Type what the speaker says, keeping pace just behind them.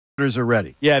are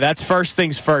ready. Yeah, that's first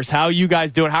things first. How are you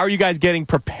guys doing? How are you guys getting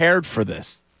prepared for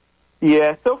this?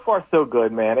 Yeah, so far so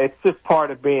good, man. It's just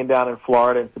part of being down in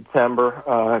Florida in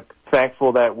September.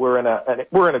 Thankful that we're in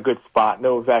a good spot.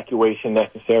 No evacuation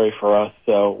necessary for us,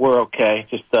 so we're okay.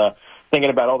 Just thinking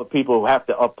about all the people who have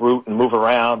to uproot and move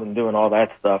around and doing all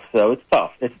that stuff. So it's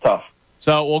tough. It's tough.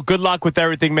 So, well, good luck with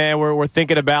everything, man. We're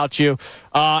thinking about you.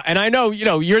 And I know,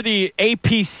 you're the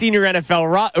AP senior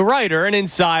NFL writer and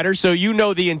insider, so you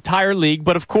know the entire league.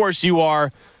 But, of course, you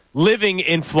are living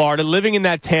in Florida, living in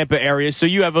that Tampa area, so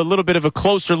you have a little bit of a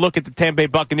closer look at the Tampa Bay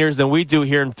Buccaneers than we do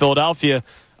here in Philadelphia.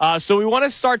 So we want to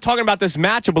start talking about this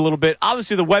matchup a little bit.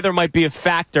 Obviously, the weather might be a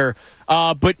factor,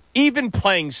 but even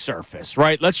playing surface,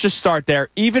 right? Let's just start there.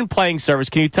 Even playing surface.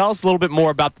 Can you tell us a little bit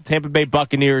more about the Tampa Bay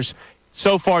Buccaneers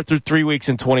so far through 3 weeks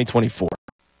in 2024?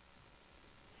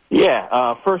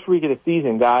 Yeah, first week of the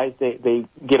season, guys, they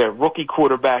get a rookie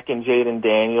quarterback in Jaden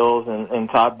Daniels, and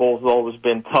Todd Bowles has always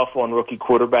been tough on rookie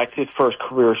quarterbacks, his first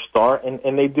career start,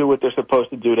 and they do what they're supposed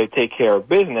to do. They take care of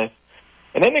business.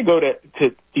 And then they go to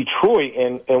Detroit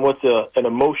and what's an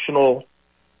emotional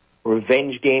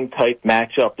revenge game type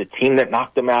matchup, the team that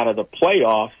knocked them out of the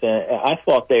playoffs. And I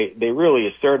thought they really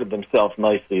asserted themselves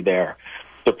nicely there.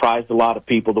 Surprised a lot of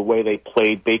people the way they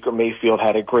played. Baker Mayfield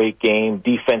had a great game.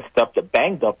 Defense stepped up,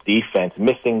 banged up defense,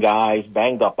 missing guys,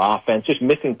 banged up offense, just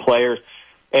missing players.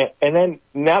 And then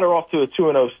now they're off to a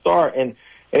 2-0 start. And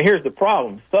here's the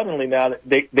problem. Suddenly now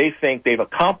they think they've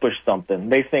accomplished something.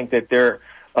 They think that they're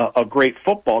a great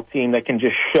football team that can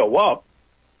just show up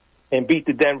and beat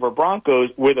the Denver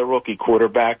Broncos with a rookie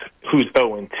quarterback who's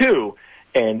 0-2.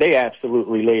 And they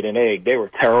absolutely laid an egg. They were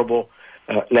terrible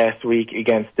last week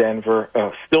against Denver,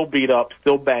 still beat up,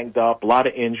 still banged up, a lot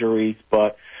of injuries.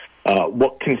 But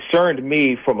what concerned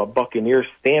me from a Buccaneers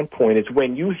standpoint is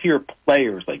when you hear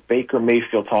players like Baker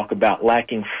Mayfield talk about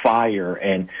lacking fire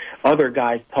and other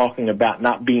guys talking about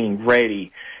not being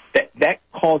ready, that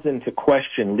calls into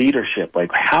question leadership.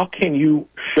 Like, how can you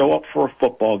show up for a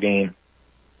football game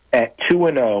at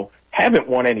 2-0, haven't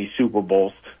won any Super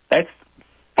Bowls? That's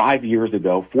 5 years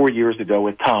ago, 4 years ago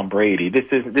with Tom Brady. This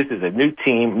is a new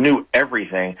team, new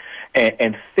everything,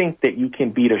 and think that you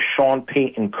can beat a Sean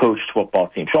Payton coached football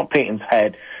team. Sean Payton's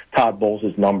had Todd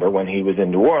Bowles' number when he was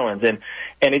in New Orleans, and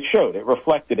it showed. It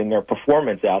reflected in their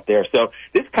performance out there. So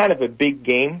this kind of a big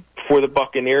game for the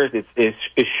Buccaneers is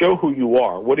show who you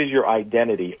are. What is your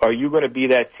identity? Are you going to be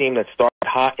that team that started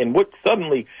hot? And what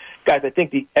suddenly, guys, I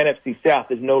think the NFC South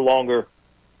is no longer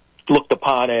looked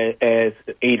upon as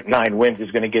 8 or 9 wins is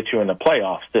going to get you in the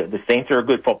playoffs. The Saints are a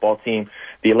good football team.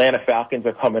 The Atlanta Falcons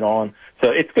are coming on.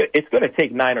 So it's going to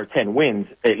take 9 or 10 wins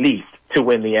at least to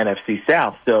win the NFC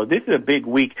South. So this is a big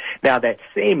week. Now, that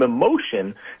same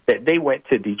emotion that they went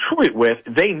to Detroit with,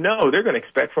 they know they're going to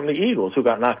expect from the Eagles, who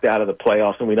got knocked out of the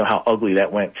playoffs, and we know how ugly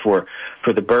that went for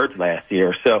the Birds last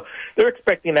year. So they're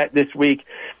expecting that this week.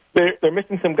 They're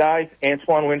missing some guys.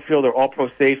 Antoine Winfield, their all-pro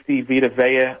safety. Vita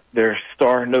Vea, their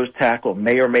star nose tackle,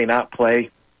 may or may not play.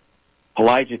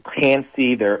 Elijah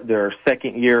Cansey, their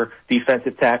second-year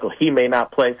defensive tackle, he may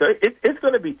not play. So it's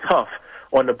going to be tough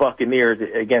on the Buccaneers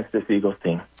against this Eagles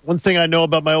team. One thing I know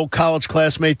about my old college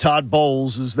classmate Todd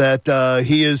Bowles is that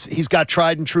he's got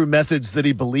tried and true methods that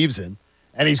he believes in,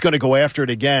 and he's going to go after it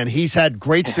again. He's had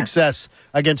great success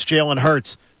against Jalen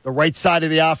Hurts. The right side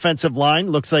of the offensive line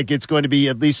looks like it's going to be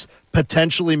at least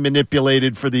potentially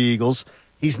manipulated for the Eagles.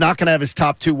 He's not going to have his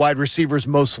top 2 wide receivers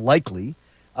most likely.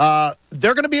 They're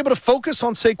going to be able to focus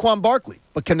on Saquon Barkley,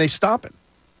 but can they stop him?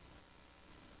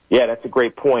 Yeah, that's a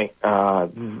great point.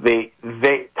 Todd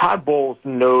Bowles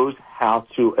knows how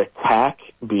to attack,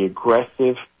 be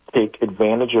aggressive, take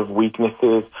advantage of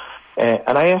weaknesses.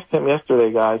 And I asked him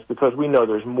yesterday, guys, because we know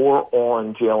there's more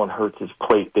on Jalen Hurts'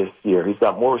 plate this year. He's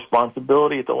got more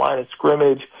responsibility at the line of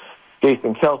scrimmage.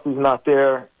 Jason Kelsey's not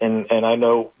there, and I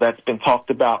know that's been talked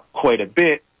about quite a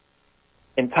bit.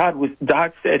 And Todd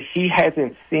said he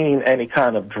hasn't seen any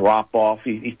kind of drop-off.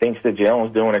 He thinks that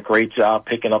Jalen's doing a great job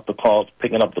picking up the calls,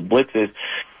 picking up the blitzes.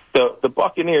 So the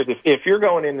Buccaneers, if you're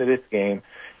going into this game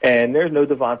and there's no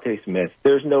Devontae Smith,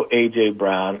 there's no A.J.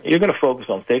 Brown, you're going to focus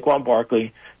on Saquon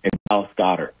Barkley and Dallas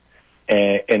Goedert.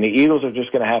 And the Eagles are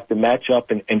just going to have to match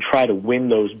up and try to win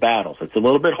those battles. It's a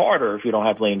little bit harder if you don't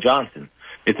have Lane Johnson.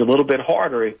 It's a little bit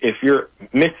harder if you're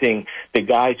missing the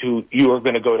guys who you are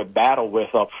going to go to battle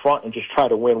with up front and just try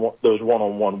to win those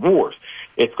one-on-one wars.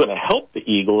 It's going to help the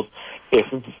Eagles if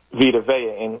Vita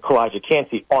Vea and Elijah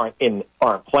Cansey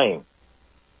aren't playing.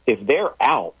 If they're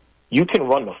out, you can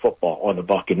run the football on the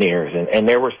Buccaneers. And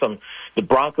there were some The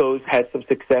Broncos had some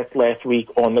success last week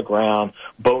on the ground.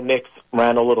 Bo Nix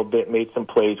ran a little bit, made some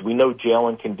plays. We know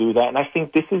Jalen can do that. And I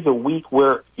think this is a week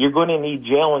where you're going to need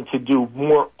Jalen to do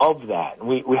more of that.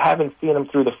 We haven't seen him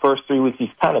through the first 3 weeks. He's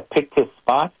kind of picked his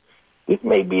spots. This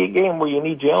may be a game where you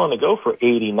need Jalen to go for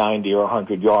 80, 90, or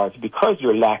 100 yards because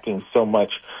you're lacking so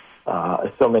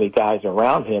many guys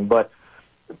around him. But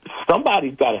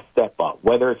somebody's got to step up,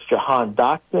 whether it's Jahan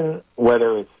Dotson,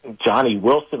 whether it's Johnny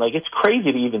Wilson. Like, it's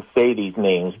crazy to even say these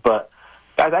names. But,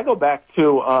 guys, I go back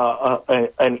to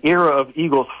an era of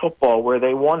Eagles football where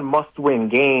they won must-win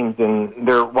games, and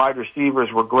their wide receivers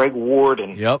were Greg Ward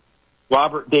and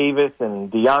Robert Davis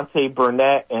and Deontay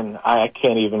Burnett, and I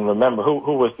can't even remember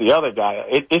who was the other guy.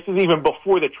 This is even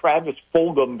before the Travis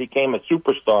Fulgham became a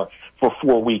superstar for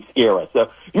 4 weeks era. So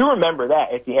you remember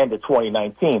that at the end of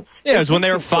 2019. Yeah, it was when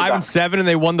they were 5-7 and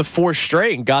they won the 4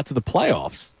 straight and got to the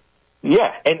playoffs.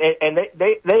 Yeah, and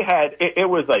they had it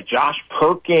was like Josh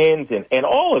Perkins and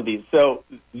all of these. So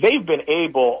they've been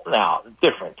able, now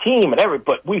different team and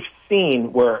but we've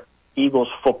seen where Eagles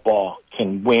football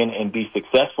can win and be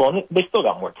successful, and they still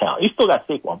got more talent. You still got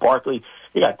Saquon Barkley,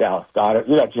 you got Dallas Goedert,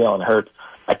 you got Jalen Hurts.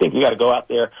 I think you got to go out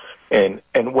there and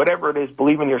whatever it is,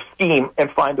 believe in your scheme and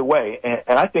find a way,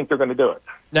 and I think they're going to do it.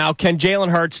 Now, can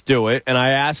Jalen Hurts do it? And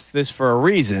I asked this for a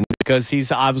reason, because he's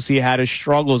obviously had his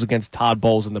struggles against Todd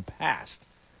Bowles in the past.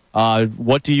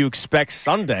 What do you expect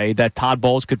Sunday that Todd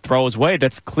Bowles could throw his way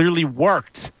that's clearly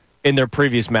worked in their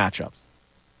previous matchups?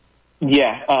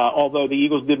 Yeah, although the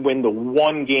Eagles did win the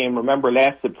one game, remember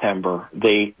last September,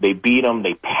 they beat them.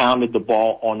 They pounded the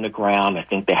ball on the ground. I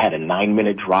think they had a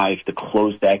 9-minute drive to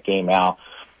close that game out.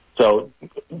 So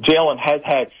Jalen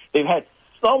they've had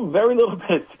some very little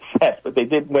bit of success, but they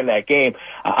did win that game.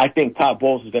 I think Todd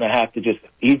Bowles is going to have to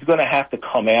he's going to have to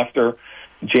come after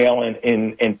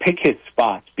Jalen and pick his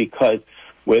spots, because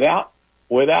without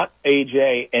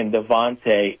AJ and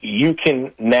Devontae, you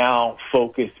can now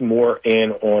focus more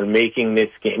in on making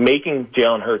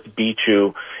Jalen Hurts beat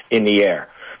you in the air.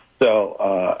 So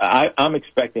I'm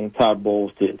expecting Todd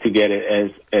Bowles to get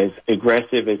it as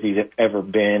aggressive as he's ever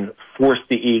been, force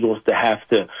the Eagles to have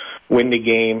to win the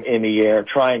game in the air,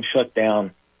 try and shut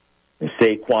down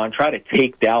Saquon, try to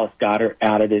take Dallas Goedert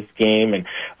out of this game. And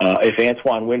if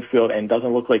Antoine Winfield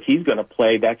doesn't look like he's going to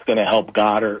play, that's going to help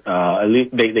Goddard. At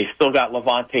least they still got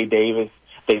Levante Davis.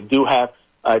 They do have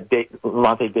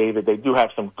Levante David. They do have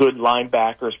some good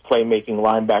linebackers, playmaking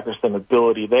linebackers, some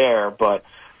ability there. But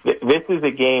this is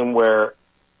a game where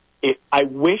I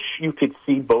wish you could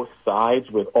see both sides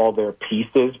with all their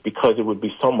pieces, because it would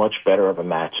be so much better of a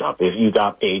matchup if you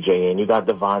got AJ and you got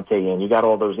Devontae and you got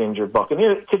all those injured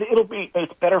Buccaneers, because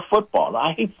it's better football.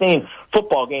 I hate seeing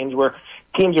football games where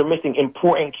teams are missing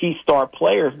important key star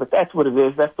players, but that's what it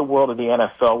is. That's the world of the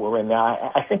NFL we're in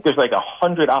now. I think there's like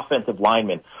 100 offensive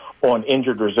linemen on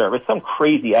injured reserve. It's some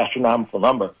crazy astronomical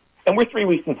number, and we're 3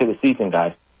 weeks into the season,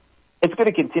 guys. It's going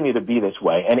to continue to be this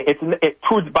way. And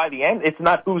towards by the end, it's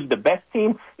not who's the best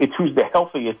team, it's who's the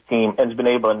healthiest team and has been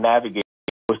able to navigate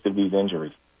most of these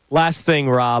injuries. Last thing,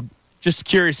 Rob, just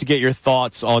curious to get your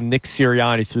thoughts on Nick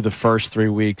Sirianni through the first 3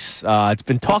 weeks. It's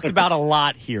been talked about a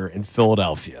lot here in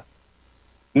Philadelphia.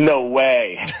 No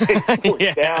way.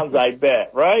 It's downs, I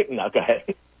bet, right? No, go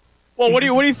ahead. Well, what do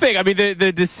you think? I mean,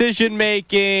 the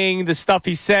decision-making, the stuff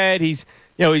he said, he's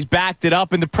backed it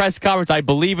up in the press conference. I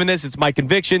believe in this. It's my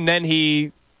conviction. Then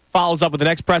he follows up with the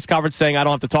next press conference saying, I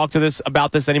don't have to talk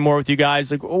about this anymore with you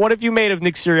guys. Like, what have you made of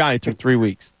Nick Sirianni through 3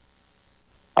 weeks?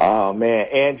 Oh, man,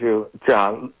 Andrew,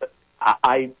 John,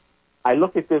 I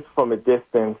look at this from a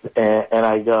distance and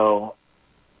I go,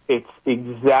 it's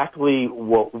exactly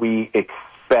what we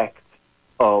expect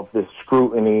of the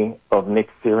scrutiny of Nick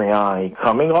Sirianni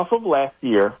coming off of last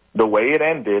year, the way it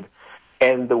ended,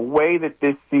 and the way that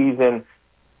this season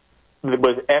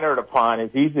was entered upon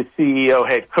is he's the CEO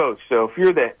head coach. So if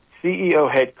you're the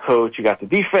CEO head coach, you got the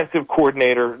defensive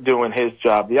coordinator doing his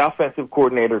job, the offensive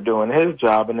coordinator doing his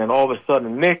job, and then all of a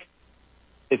sudden Nick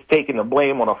is taking the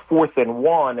blame on a 4th and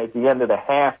 1 at the end of the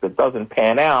half that doesn't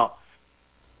pan out.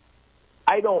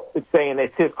 It's saying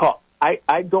it's his call.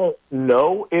 I don't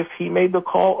know if he made the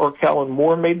call or Kellen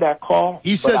Moore made that call.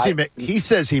 He says he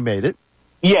made it.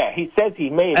 Yeah, he says he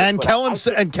made it. And Kellen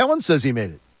says he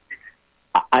made it.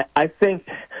 I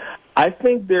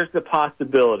think there's the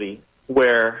possibility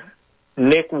where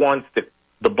Nick wants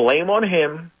the blame on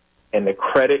him and the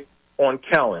credit on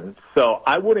Kellen. So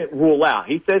I wouldn't rule out.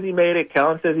 He says he made it.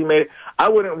 Kellen says he made it. I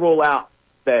wouldn't rule out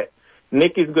that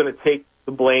Nick is going to take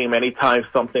the blame anytime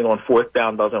something on 4th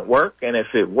down doesn't work. And if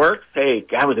it works, hey,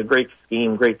 that was a great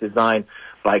scheme, great design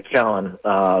by Kellen.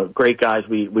 Great guys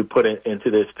we put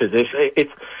into this position.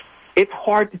 it's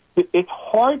hard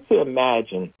to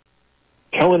imagine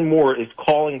Kellen Moore is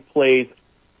calling plays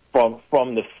from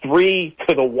the 3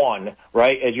 to the 1,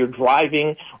 right, as you're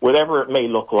driving, whatever it may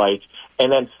look like,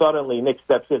 and then suddenly Nick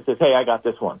steps in and says, hey, I got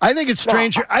this one. I think it's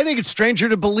stranger. I think it's stranger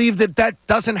to believe that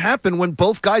doesn't happen when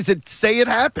both guys say it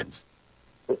happens.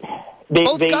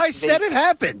 Both guys said it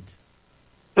happened.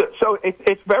 So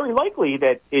it's very likely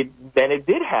that it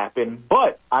did happen,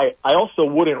 but I also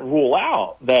wouldn't rule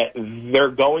out that they're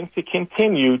going to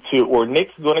continue to, or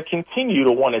Nick's going to continue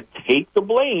to want to take the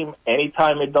blame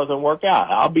anytime it doesn't work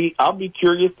out. I'll be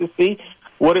curious to see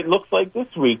what it looks like this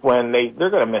week when they're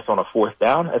going to miss on a 4th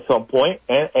down at some point,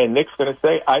 and Nick's going to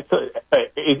say,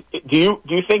 do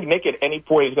you think Nick at any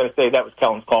point is going to say that was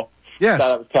Kellen's call? Yes.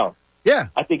 That was Kellen. Yeah.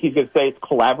 I think he's going to say it's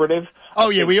collaborative.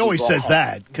 Oh, yeah, he always says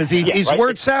that because he's right?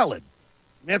 Word salad.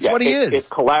 That's what he is. It's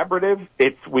collaborative.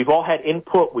 We've all had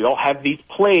input. We all have these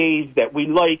plays that we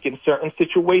like in certain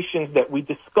situations that we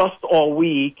discussed all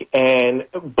week.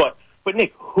 But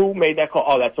Nick, who made that call?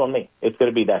 Oh, that's on me. It's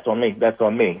going to be that's on me. That's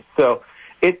on me. So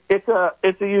it's a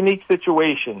unique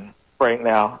situation right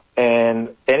now.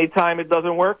 And anytime it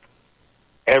doesn't work,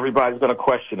 everybody's going to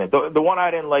question it. The one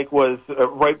I didn't like was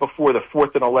right before the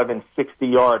 4th and 11,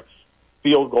 60-yard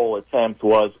field goal attempt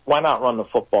was, why not run the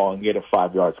football and get it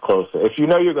 5 yards closer? If you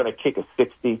know you're going to kick a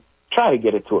 60, try to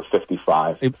get it to a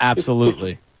 55.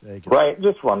 Absolutely. Right?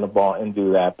 Just run the ball and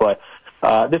do that. But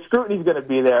the scrutiny's going to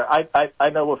be there. I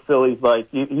know what Philly's like.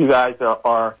 You guys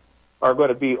are going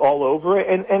to be all over it,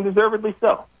 and deservedly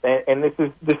so. And this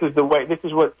is the way. This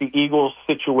is what the Eagles'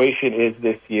 situation is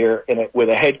this year, and with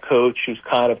a head coach who's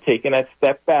kind of taken that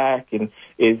step back and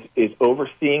is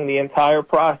overseeing the entire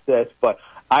process. But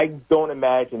I don't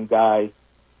imagine, guys,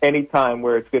 any time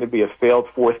where it's going to be a failed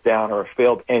 4th down or a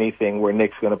failed anything where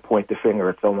Nick's going to point the finger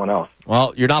at someone else.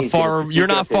 Well, you're not far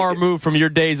removed from your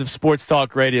days of sports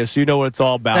talk radio, so you know what it's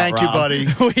all about. Thank you, buddy.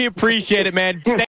 We appreciate it, man.